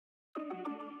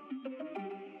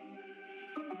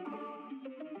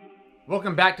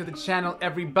Welcome back to the channel,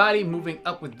 everybody. Moving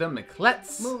up with the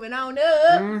Miclettes. Moving on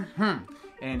up.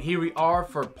 And here we are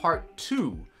for part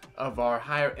 2 of our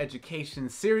higher education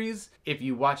series. If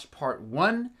you watched part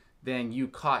 1, then you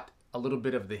caught a little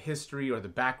bit of the history or the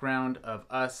background of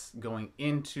us going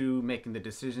into making the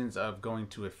decisions of going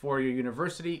to a 4-year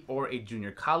university or a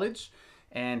junior college.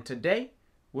 And today,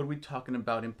 what are we talking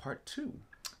about in part 2?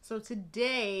 So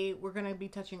today, we're going to be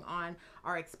touching on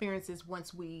our experiences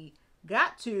once we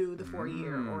got to the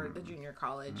 4-year or the junior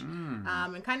college,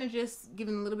 and kind of just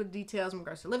giving a little bit of details in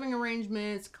regards to living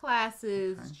arrangements,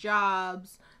 classes,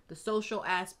 jobs, the social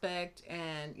aspect,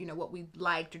 and what we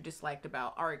liked or disliked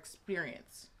about our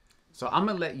experience. So I'm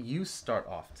gonna let you start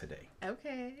off today.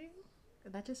 Okay,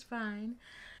 that is fine.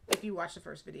 If you watched the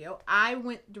first video, I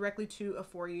went directly to a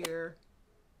 4-year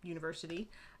university,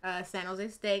 San Jose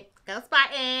State. Go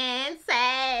Spartans!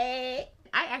 Say!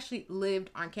 I actually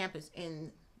lived on campus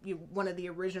in one of the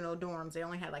original dorms. They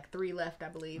only had like 3 left, I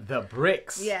believe. The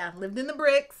bricks. Yeah, lived in the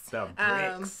bricks. The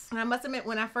bricks. And I must admit,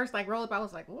 when I first rolled up, I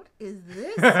was like, what is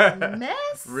this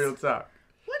mess? Real talk.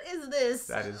 What is this?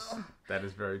 That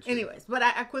is very true. Anyways, but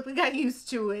I quickly got used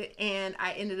to it, and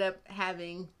I ended up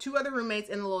having 2 other roommates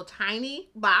in a little tiny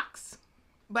box.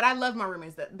 But I love my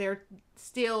roommates. They're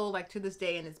still, like, to this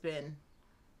day, and it's been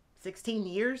 16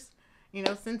 years,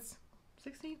 since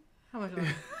 16? How much longer?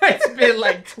 It's been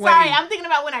like 20. Sorry, I'm thinking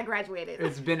about when I graduated.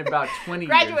 It's been about 20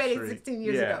 graduated years. 16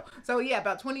 years ago. So yeah,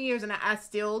 about 20 years, and I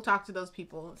still talk to those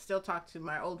people. Still talk to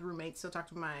my old roommates. Still talk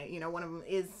to my, one of them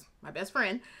is my best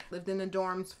friend. Lived in the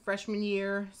dorms freshman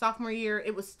year, sophomore year.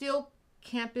 It was still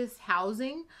campus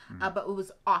housing, but it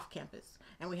was off campus,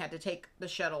 and we had to take the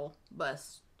shuttle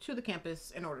bus to the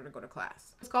campus in order to go to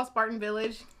class. It's called Spartan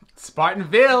Village.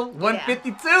 Spartanville,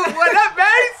 152. Yeah. What up,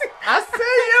 guys? I see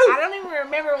you. I don't even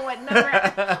remember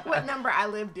what number I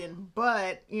lived in,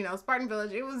 but Spartan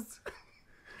Village. It was,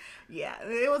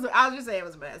 it was. I'll just say it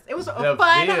was a mess. It was a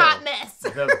fun, hot mess.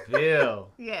 The Ville.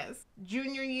 Yes.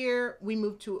 Junior year, we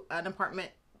moved to an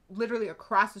apartment literally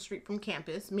across the street from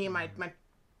campus. Me and my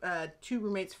 2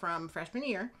 roommates from freshman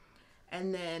year,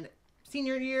 and then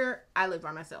senior year, I lived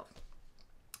by myself,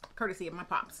 courtesy of my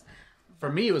pops. For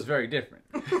me, it was very different.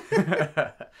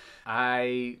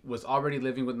 I was already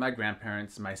living with my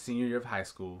grandparents my senior year of high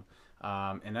school.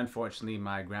 And unfortunately,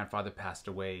 my grandfather passed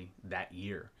away that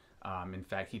year. In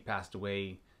fact, he passed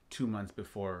away 2 months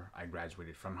before I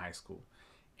graduated from high school.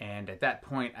 And at that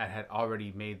point, I had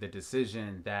already made the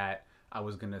decision that I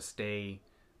was going to stay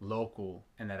local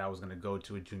and that I was going to go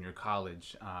to a junior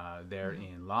college there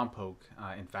in Lompoc.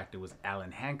 In fact, it was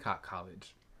Allen Hancock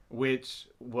College, which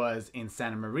was in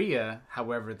Santa Maria.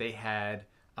 However, they had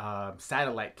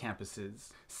satellite campuses,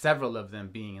 several of them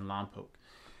being in Lompoc.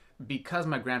 Because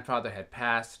my grandfather had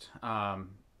passed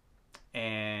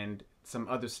and some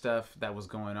other stuff that was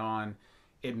going on,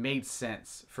 it made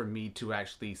sense for me to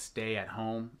actually stay at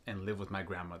home and live with my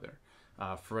grandmother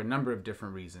for a number of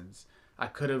different reasons. I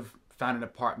could have found an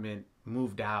apartment,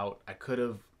 moved out. I could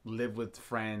have lived with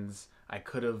friends. I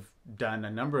could have done a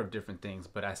number of different things,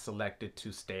 but I selected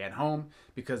to stay at home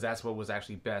because that's what was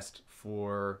actually best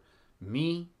for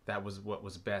me. That was what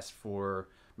was best for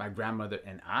my grandmother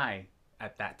and I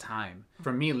at that time.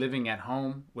 For me, living at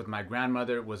home with my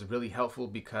grandmother was really helpful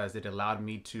because it allowed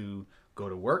me to go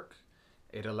to work,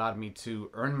 it allowed me to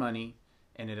earn money,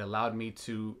 and it allowed me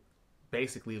to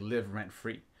basically live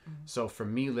rent-free. So for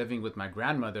me, living with my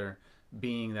grandmother,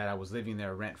 being that I was living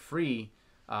there rent-free,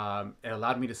 it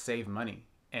allowed me to save money.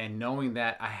 And knowing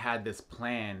that I had this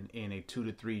plan in a 2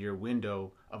 to 3 year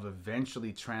window of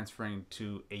eventually transferring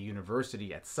to a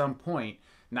university at some point,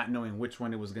 not knowing which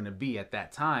one it was going to be at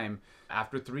that time,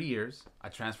 after 3 years, I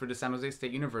transferred to San Jose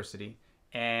State University.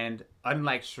 And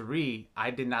unlike Sherri,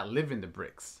 I did not live in the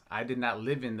bricks. I did not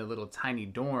live in the little tiny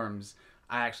dorms.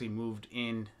 I actually moved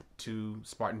in to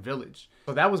Spartan Village.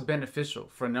 So that was beneficial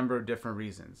for a number of different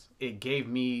reasons. It gave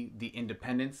me the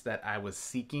independence that I was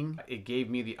seeking. It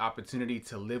gave me the opportunity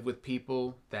to live with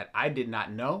people that I did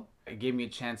not know. It gave me a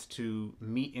chance to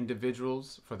meet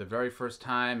individuals for the very first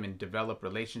time and develop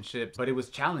relationships. But it was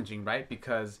challenging, right?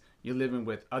 Because you're living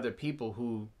with other people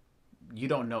who you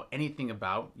don't know anything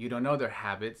about. You don't know their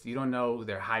habits. You don't know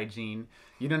their hygiene.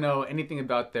 You don't know anything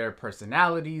about their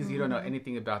personalities. You don't know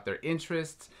anything about their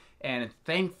interests. And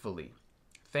thankfully,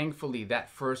 that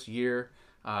first year,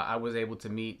 I was able to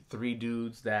meet 3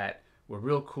 dudes that were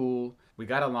real cool. We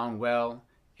got along well.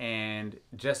 And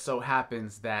just so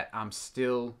happens that I'm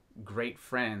still great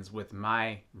friends with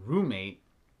my roommate,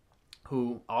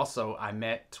 who also I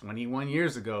met 21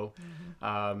 years ago,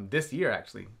 this year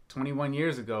actually, 21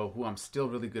 years ago, who I'm still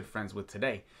really good friends with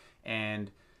today. And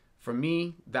for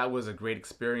me, that was a great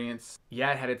experience.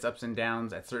 Yeah, it had its ups and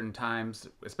downs at certain times,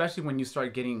 especially when you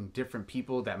start getting different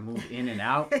people that move in and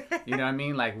out. You know what I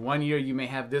mean? Like one year you may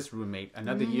have this roommate,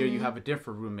 another year you have a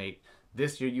different roommate.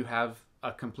 This year you have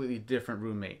a completely different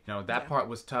roommate. You know, that part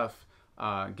was tough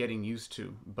getting used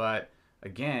to. But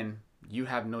again, you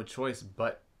have no choice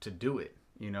but to do it.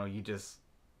 You know, you just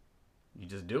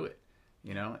do it.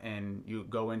 You know, and you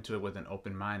go into it with an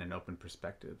open mind and open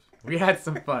perspective. We had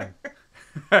some fun.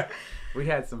 We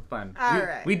had some fun.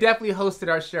 We definitely hosted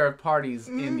our share of parties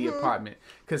in the apartment,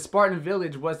 because Spartan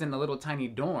Village wasn't a little tiny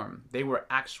dorm. They were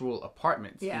actual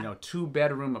apartments. You know,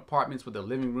 2-bedroom apartments with a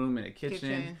living room and a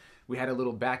kitchen. We had a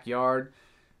little backyard.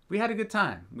 We had a good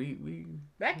time. We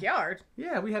backyard.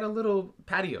 Yeah, we had a little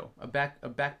patio, a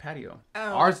back patio. Oh,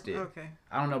 ours did. Okay.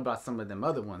 I don't know about some of them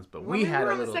other ones, but we had a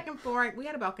little. On the second floor. We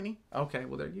had a balcony. Okay,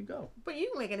 well there you go. But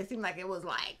you making it seem like it was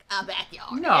like a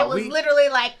backyard. No, it was literally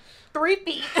like 3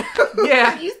 feet.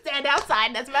 Yeah. You stand outside,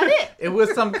 and that's about it. It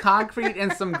was some concrete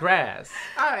and some grass.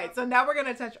 All right, so now we're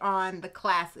gonna touch on the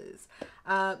classes.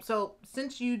 So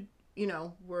since you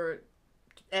were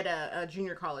at a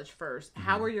junior college first,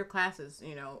 how were your classes?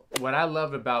 What I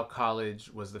loved about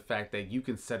college was the fact that you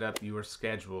can set up your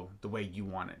schedule the way you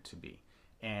want it to be.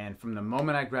 And from the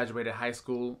moment I graduated high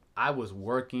school, I was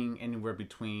working anywhere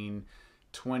between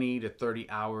 20 to 30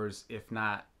 hours, if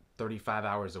not 35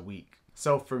 hours a week.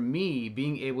 So for me,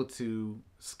 being able to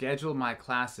schedule my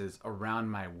classes around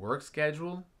my work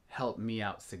schedule helped me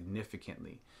out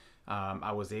significantly.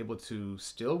 I was able to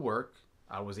still work.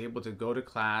 I was able to go to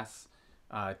class,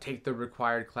 take the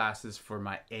required classes for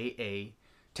my AA,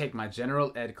 take my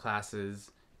general ed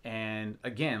classes. And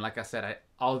again, like I said,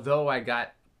 although I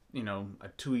got, a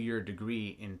 2-year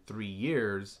degree in 3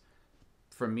 years,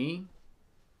 for me,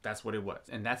 that's what it was.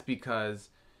 And that's because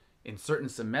in certain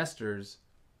semesters,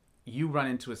 you run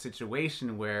into a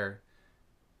situation where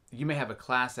you may have a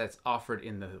class that's offered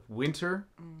in the winter,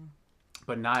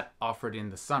 but not offered in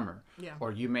the summer. Yeah.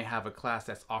 Or you may have a class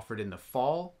that's offered in the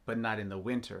fall, but not in the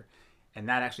winter. And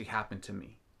that actually happened to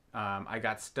me. I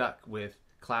got stuck with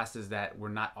classes that were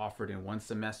not offered in one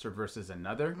semester versus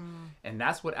another. And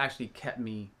that's what actually kept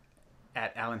me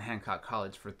at Allen Hancock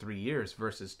College for 3 years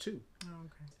versus 2. Oh,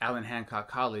 okay. Allen Hancock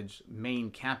College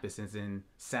main campus is in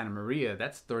Santa Maria.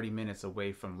 That's 30 minutes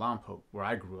away from Lompoc, where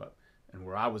I grew up and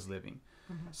where I was living.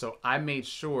 So I made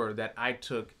sure that I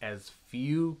took as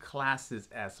few classes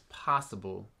as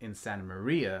possible in Santa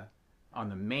Maria on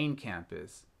the main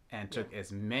campus, and took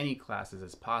as many classes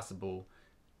as possible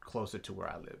closer to where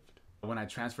I lived. When I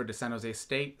transferred to San Jose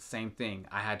State, same thing.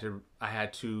 I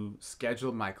had to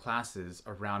schedule my classes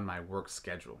around my work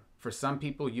schedule. For some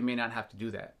people, you may not have to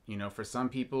do that. For some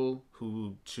people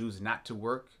who choose not to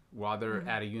work while they're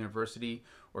at a university,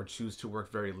 or choose to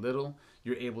work very little,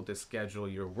 you're able to schedule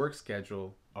your work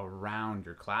schedule around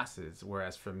your classes.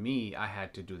 Whereas for me, I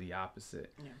had to do the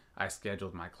opposite. Yeah. I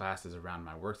scheduled my classes around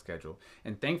my work schedule.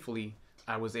 And thankfully,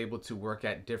 I was able to work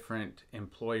at different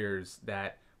employers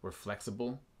that were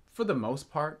flexible, for the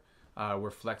most part, were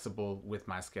flexible with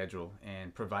my schedule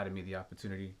and provided me the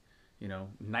opportunity.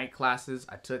 Night classes,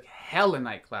 I took hella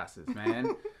night classes,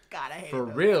 man. God, I hate For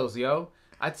those. reals, yo.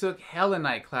 I took hella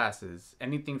night classes.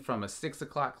 Anything from a 6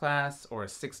 o'clock class or a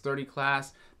 6:30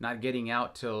 class, not getting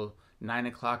out till 9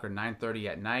 o'clock or 9:30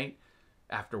 at night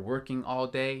after working all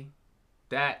day.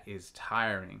 That is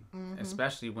tiring,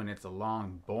 especially when it's a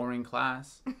long, boring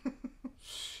class.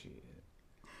 Shit.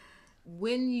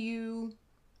 When you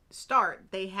start,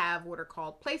 they have what are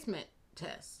called placement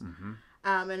tests.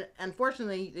 And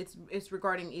unfortunately, it's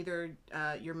regarding either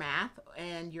your math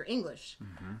and your English.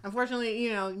 Unfortunately,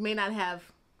 you may not have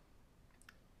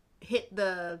hit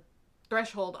the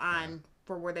threshold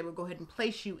for where they would go ahead and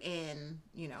place you in,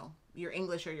 your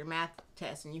English or your math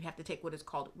test, and you have to take what is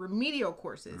called remedial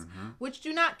courses, which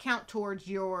do not count towards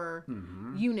your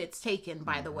units taken,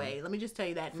 by the way. Let me just tell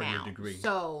you that now. Your degree.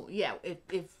 So, yeah,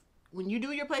 if when you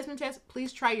do your placement test,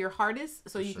 please try your hardest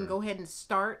so you can go ahead and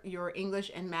start your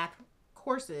English and math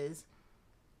courses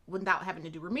without having to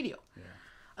do remedial. Yeah.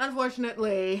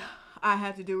 Unfortunately, I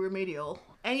had to do remedial.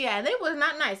 And yeah, they was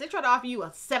not nice. They tried to offer you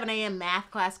a 7 a.m.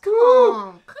 math class. Come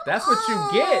on. That's what you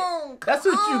get. That's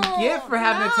what you get for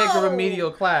having to take a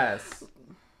remedial class.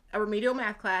 A remedial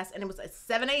math class, and it was at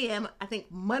 7 a.m., I think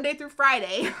Monday through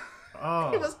Friday.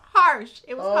 Oh. It was harsh.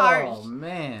 It was harsh. Oh,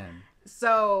 man.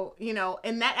 So,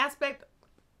 in that aspect,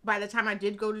 by the time I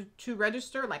did go to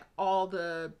register, like all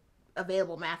the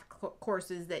available math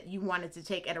courses that you wanted to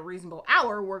take at a reasonable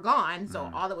hour were gone.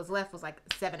 So all that was left was like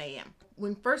 7 a.m.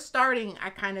 When first starting, I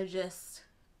kind of just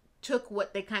took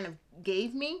what they kind of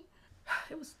gave me.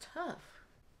 It was tough.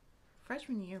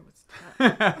 Freshman year was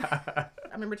tough. I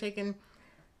remember taking,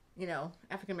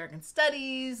 African American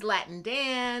studies, Latin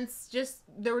dance. Just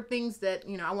there were things that,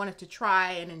 I wanted to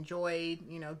try and enjoyed,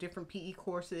 different PE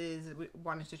courses we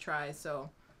wanted to try. So,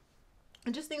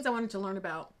 and just things I wanted to learn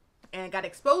about and got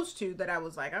exposed to that I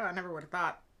was like, oh, I never would have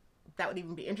thought that would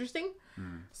even be interesting.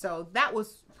 So that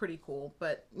was pretty cool.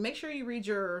 But make sure you read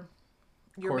your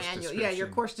manual. Yeah, your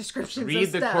course descriptions.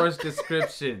 Read the course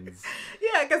descriptions.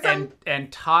 Yeah, because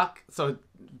and talk. So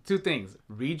 2 things: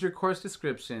 read your course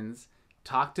descriptions,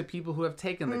 talk to people who have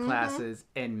taken the classes,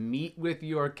 and meet with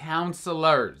your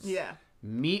counselors. Yeah.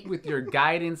 Meet with your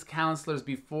guidance counselors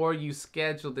before you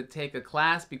schedule to take a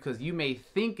class, because you may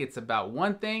think it's about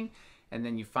one thing, and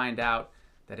then you find out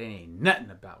that it ain't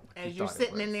nothing about what as you you're thought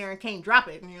sitting it was. in there and can't drop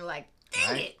it, and you're like,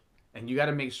 dang it. And you got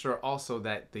to make sure also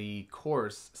that the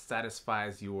course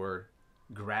satisfies your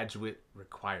graduate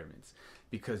requirements,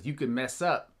 because you could mess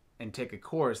up and take a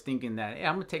course thinking that, hey,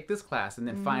 I'm going to take this class, and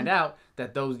then find out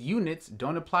that those units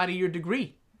don't apply to your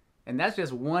degree. And that's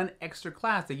just one extra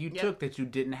class that you took that you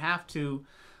didn't have to,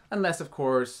 unless, of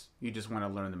course, you just want to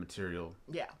learn the material.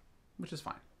 Yeah. Which is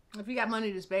fine. If you got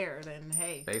money to spare, then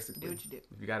hey, basically, do what you do.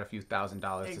 If you got a few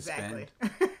 $1,000s to spend.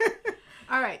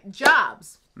 All right,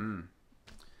 jobs.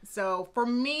 So for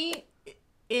me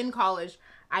in college,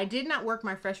 I did not work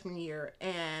my freshman year,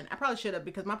 and I probably should have,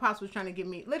 because my pops was trying to give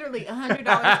me literally $100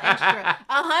 extra,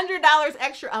 $100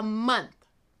 extra a month.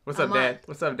 What's up, Dad?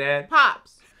 What's up, Dad?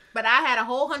 Pops. But I had a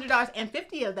whole $100, and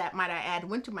 50 of that, might I add,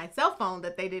 went to my cell phone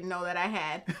that they didn't know that I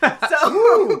had.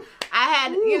 So I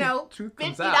had,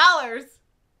 $50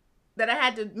 that I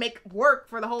had to make work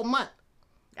for the whole month.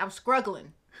 I was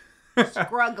struggling. Not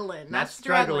struggling,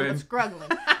 but struggling.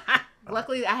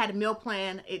 Luckily, I had a meal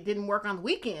plan. It didn't work on the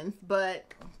weekends,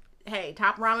 but hey,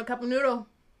 top ramen, cup of noodle.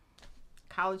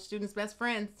 College students' best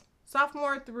friends.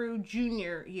 Sophomore through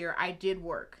junior year, I did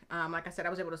work. Like I said, I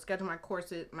was able to schedule my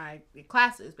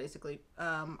classes, basically,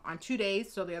 on 2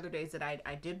 days. So the other days that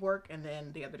I did work, and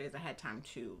then the other days I had time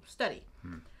to study.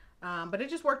 But I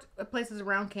just worked at places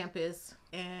around campus,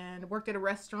 and worked at a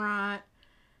restaurant,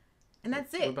 and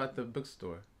that's it. What about the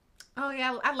bookstore? Oh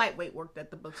yeah, I lightweight worked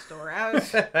at the bookstore. I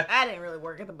didn't really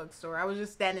work at the bookstore. I was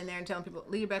just standing there and telling people,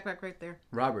 leave your backpack right there.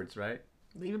 Roberts, right?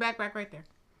 Leave your backpack right there.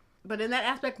 But in that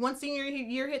aspect, once senior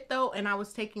year hit though, and I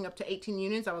was taking up to 18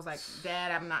 units, I was like,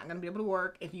 Dad, I'm not going to be able to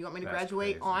work if you want me to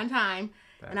graduate on time.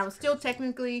 And I was still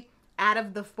technically out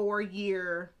of the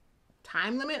 4-year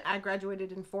time limit. I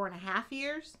graduated in 4.5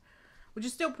 years, which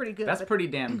is still pretty good. That's pretty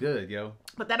damn good, yo.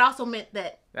 But that also meant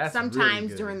that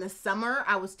sometimes really during the summer,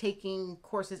 I was taking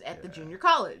courses at the junior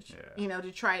college,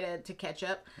 to try to catch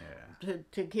up,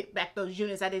 to get back those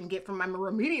units I didn't get from my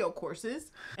remedial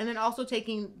courses. And then also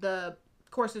taking the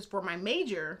courses for my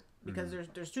major, because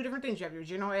there's 2 different things. You have your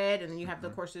general ed, and then you have the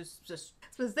courses just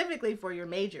specifically for your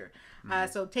major.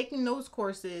 So taking those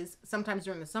courses sometimes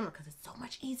during the summer, because it's so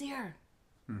much easier.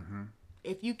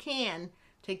 If you can,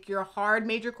 take your hard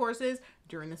major courses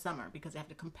during the summer, because they have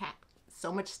to compact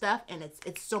so much stuff, and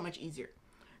it's so much easier.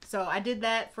 So I did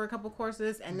that for a couple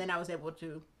courses, and then I was able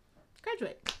to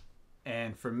graduate.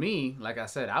 And for me, like I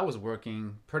said, I was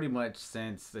working pretty much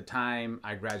since the time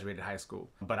I graduated high school.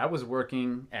 But I was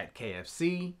working at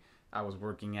KFC. I was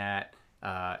working at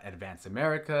Advance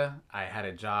America. I had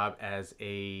a job as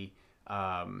a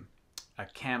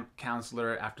camp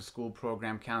counselor, after school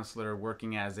program counselor,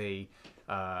 working as a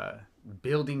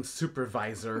building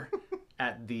supervisor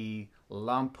at the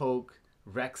Lompoc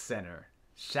Rec Center.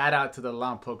 Shout out to the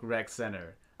Lompoc Rec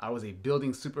Center. I was a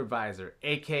building supervisor,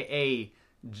 aka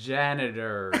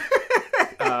janitor,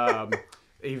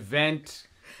 event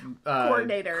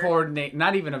coordinator.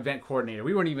 Not even event coordinator.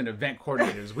 We weren't even event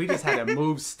coordinators. We just had to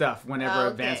move stuff whenever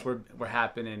events were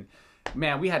happening.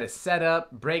 Man, we had to set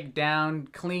up, break down,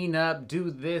 clean up, do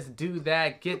this, do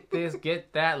that, get this,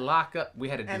 get that, lock up. We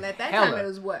had to do And at that time, it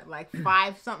was what, like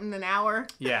 5 something an hour?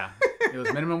 Yeah, it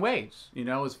was minimum wage. It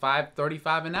was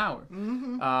 $5.35 an hour.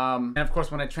 And of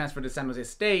course, when I transferred to San Jose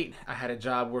State, I had a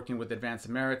job working with Advance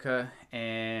America,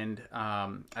 and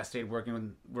I stayed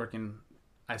working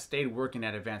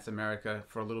at Advance America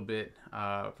for a little bit,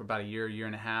 for about a year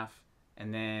and a half,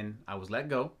 and then I was let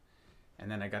go. And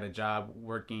then I got a job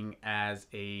working as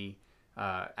a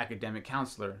academic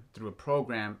counselor through a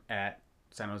program at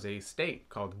San Jose State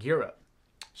called Gear Up.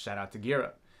 Shout out to Gear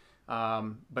Up.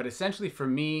 But essentially for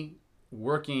me,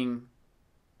 working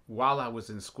while I was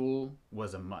in school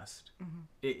was a must.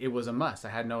 It was a must. I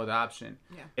had no other option.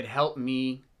 Yeah. It helped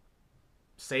me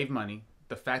save money.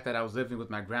 The fact that I was living with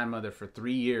my grandmother for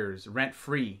 3 years, rent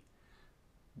free,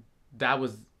 that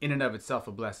was in and of itself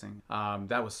a blessing.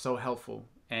 That was so helpful.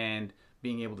 And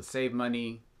being able to save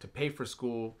money to pay for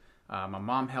school. My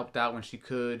mom helped out when she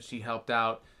could. She helped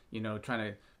out,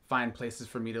 trying to find places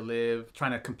for me to live,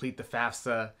 trying to complete the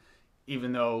FAFSA,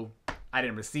 even though I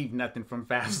didn't receive nothing from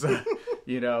FAFSA,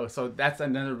 So that's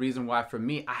another reason why for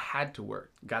me, I had to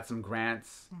work. Got some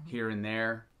grants here and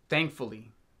there.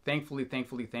 Thankfully,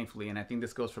 and I think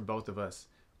this goes for both of us,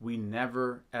 we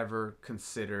never, ever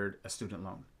considered a student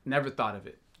loan. Never thought of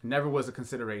it. Never was a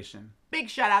consideration. Big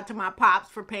shout out to my pops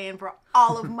for paying for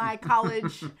all of my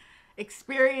college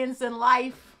experience in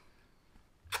life.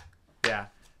 Yeah.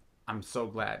 I'm so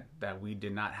glad that we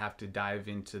did not have to dive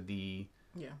into the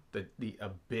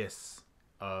abyss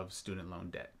of student loan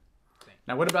debt.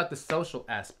 Now, what about the social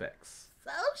aspects?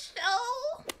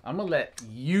 Social? I'm going to let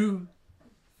you...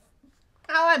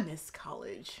 Oh, I miss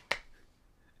college.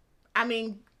 I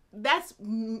mean, that's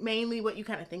mainly what you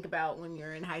kind of think about when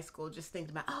you're in high school. Just think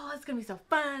about, oh, it's going to be so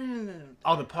fun.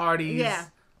 All the parties. Yeah.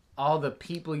 All the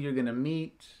people you're going to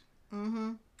meet.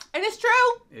 Mm-hmm. And it's true.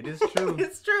 It is true.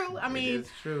 It's true. I mean, it's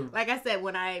true. Like I said,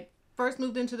 when I first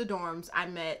moved into the dorms, I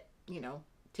met,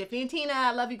 Tiffany and Tina.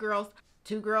 I love you girls.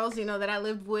 2 girls, that I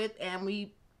lived with, and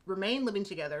we remained living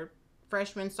together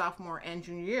freshman, sophomore, and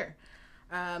junior year.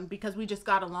 Because we just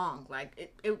got along.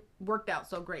 Like, it worked out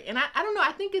so great. And I don't know,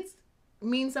 I think it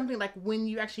means something like when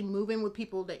you actually move in with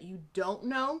people that you don't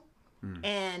know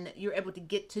and you're able to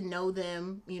get to know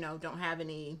them, don't have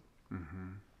any,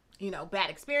 bad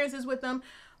experiences with them.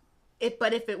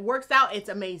 But if it works out, it's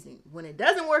amazing. When it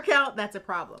doesn't work out, that's a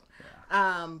problem.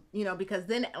 Yeah. Because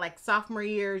then like sophomore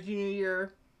year, junior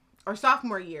year, or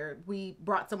sophomore year, we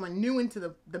brought someone new into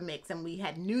the mix and we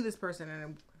knew this person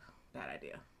and bad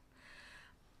idea.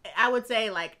 I would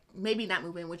say like maybe not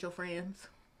move in with your friends.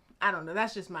 I don't know.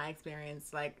 That's just my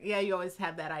experience. Like, yeah, you always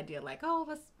have that idea like, oh,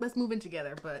 let's move in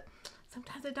together. But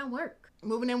sometimes it don't work.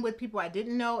 Moving in with people I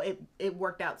didn't know, it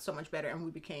worked out so much better and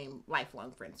we became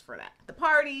lifelong friends for that. The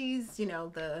parties,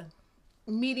 the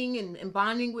meeting and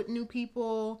bonding with new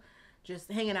people,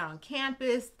 just hanging out on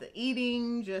campus, the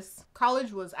eating, just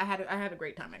college was, I had a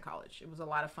great time at college. It was a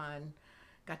lot of fun.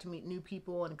 Got to meet new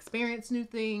people and experience new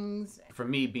things. For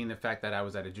me, being the fact that I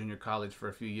was at a junior college for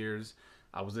a few years,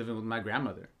 I was living with my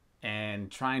grandmother and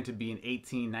trying to be an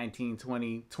 18, 19,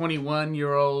 20,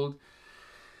 21-year-old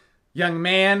young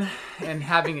man and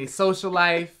having a social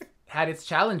life had its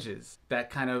challenges that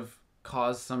kind of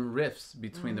caused some rifts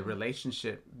between the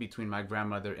relationship between my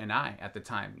grandmother and I at the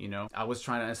time. I was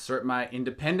trying to assert my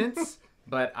independence,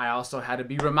 but I also had to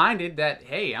be reminded that,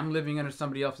 hey, I'm living under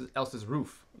somebody else's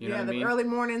roof. You know what I mean? Early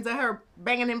mornings of her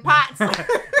banging in pots.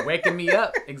 Waking me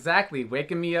up. Exactly.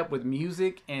 Waking me up with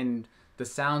music and the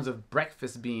sounds of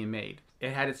breakfast being made.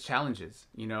 It had its challenges,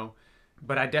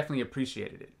 but I definitely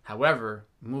appreciated it. However,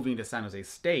 moving to San Jose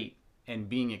State and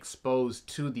being exposed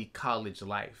to the college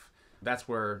life, that's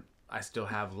where I still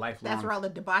have lifelong... That's where all the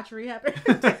debauchery happened.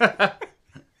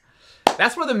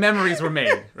 That's where the memories were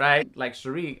made, right? Like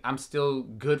Sherri, I'm still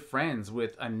good friends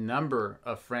with a number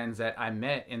of friends that I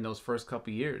met in those first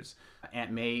couple years. Aunt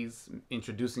May's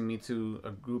introducing me to a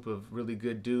group of really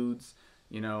good dudes,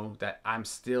 that I'm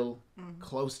still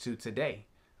close to today.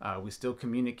 We still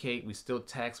communicate, we still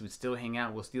text, we still hang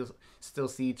out, we'll still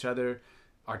see each other.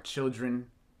 Our children,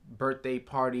 birthday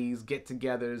parties,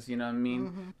 get-togethers, you know what I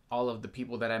mean? All of the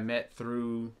people that I met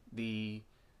through the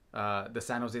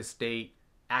San Jose State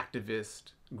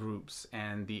activist groups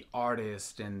and the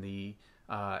artists and the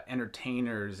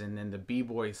entertainers and then the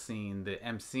b-boy scene, the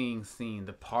emceeing scene,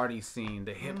 the party scene,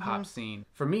 the hip-hop scene.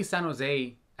 For me, San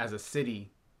Jose as a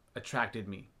city attracted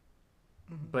me.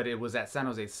 But it was at San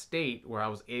Jose State where I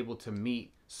was able to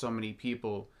meet so many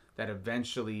people that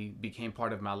eventually became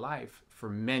part of my life for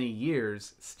many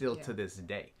years, still to this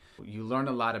day. You learn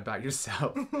a lot about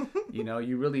yourself.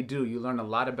 You really do. You learn a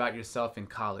lot about yourself in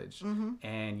college.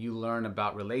 And you learn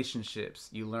about relationships.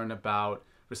 You learn about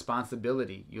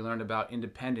responsibility. You learn about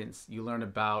independence. You learn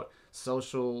about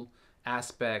social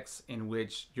aspects in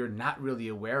which you're not really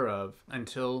aware of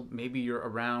until maybe you're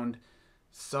around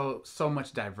so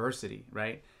much diversity,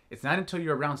 right? It's not until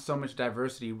you're around so much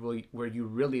diversity where you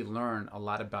really learn a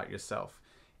lot about yourself.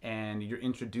 And you're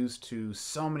introduced to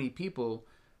so many people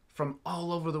from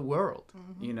all over the world,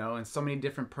 and so many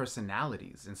different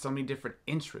personalities and so many different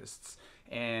interests.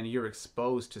 And you're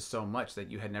exposed to so much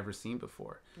that you had never seen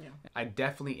before. Yeah. I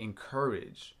definitely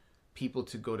encourage people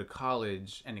to go to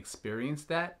college and experience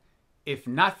that, if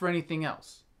not for anything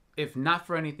else. if not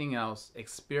for anything else,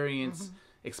 experience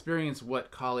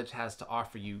what college has to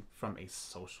offer you from a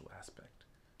social aspect.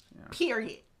 Yeah.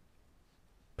 Period.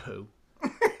 Pooh.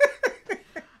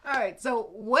 All right. So,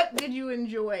 what did you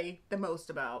enjoy the most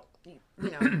about,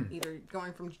 either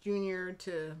going from junior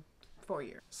to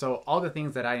 4-year? So, all the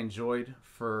things that I enjoyed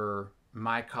for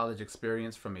my college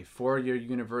experience from a 4-year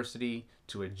university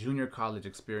to a junior college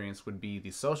experience would be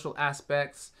the social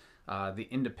aspects, the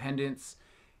independence,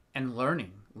 and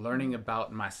learning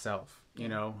about myself.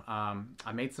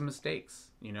 I made some mistakes.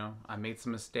 I made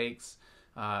some mistakes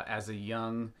as a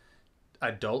young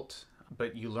adult,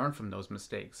 but you learn from those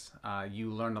mistakes.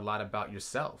 You learn a lot about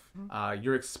yourself.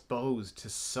 You're exposed to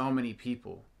so many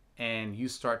people, and you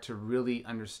start to really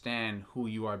understand who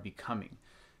you are becoming.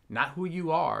 Not who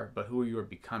you are, but who you are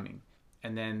becoming.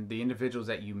 And then the individuals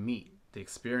that you meet, the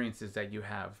experiences that you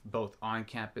have, both on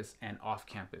campus and off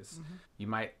campus. You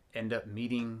might end up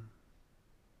meeting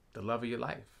the love of your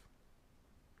life.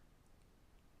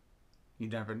 You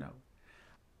never know.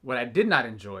 What I did not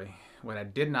enjoy, what I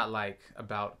did not like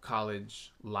about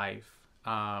college life,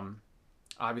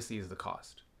 obviously is the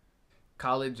cost.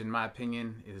 College, in my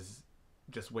opinion, is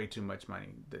just way too much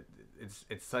money.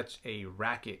 It's such a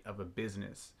racket of a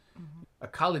business. A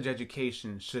college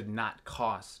education should not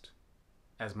cost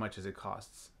as much as it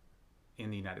costs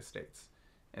in the United States,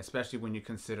 especially when you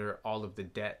consider all of the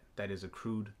debt that is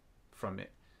accrued from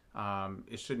it.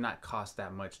 It should not cost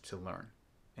that much to learn,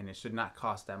 and it should not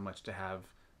cost that much to have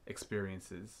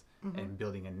experiences and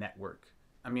building a network.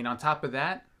 I mean, on top of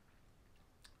that,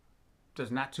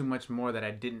 there's not too much more that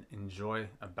I didn't enjoy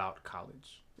about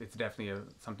college. It's definitely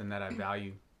something that I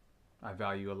value. I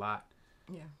value a lot.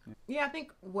 Yeah, I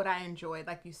think what I enjoyed,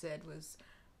 like you said, was,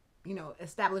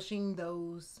 establishing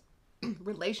those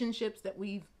relationships that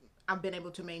I've been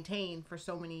able to maintain for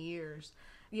so many years.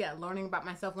 Yeah, learning about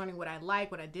myself, learning what I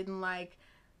like, what I didn't like,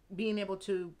 being able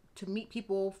to meet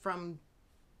people from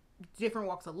different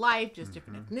walks of life, just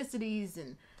different ethnicities,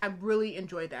 and I really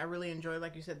enjoyed that. I really enjoyed,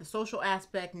 like you said, the social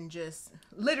aspect, and just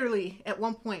literally at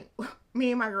one point,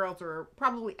 me and my girls were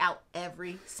probably out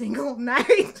every single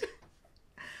night.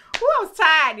 Woo, I was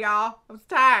tired, y'all. I was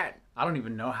tired. I don't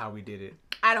even know how we did it.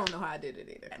 I don't know how I did it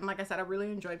either. And like I said, I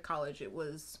really enjoyed college. It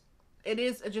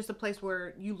is just a place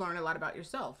where you learn a lot about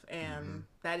yourself, and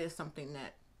that is something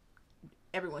that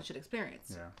everyone should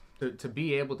experience. Yeah. To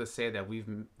be able to say that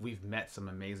we've met some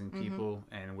amazing people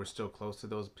and we're still close to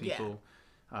those people,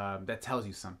 that tells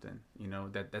you something.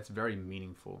 That's very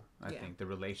meaningful. I think the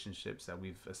relationships that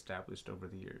we've established over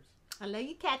the years. I love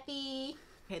you, Kathy.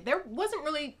 Okay, there wasn't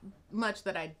really much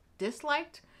that I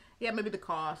disliked. Yeah, maybe the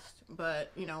cost,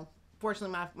 but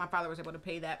fortunately my father was able to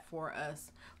pay that for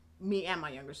us, me and my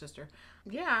younger sister.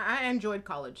 Yeah, I enjoyed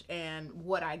college and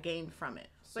what I gained from it.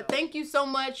 But thank you so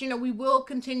much. We will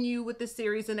continue with this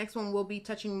series. The next one will be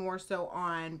touching more so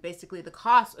on basically the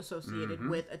costs associated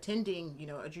with attending,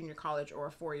 a junior college or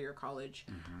a 4-year college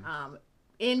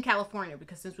in California,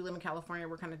 because since we live in California,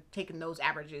 we're kind of taking those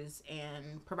averages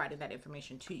and providing that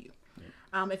information to you.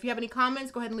 If you have any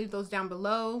comments, go ahead and leave those down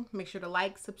below. Make sure to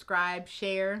like, subscribe,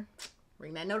 share,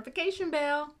 ring that notification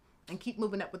bell, and keep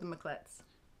moving up with the Miclettes.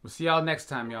 We'll see y'all next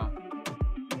time, y'all.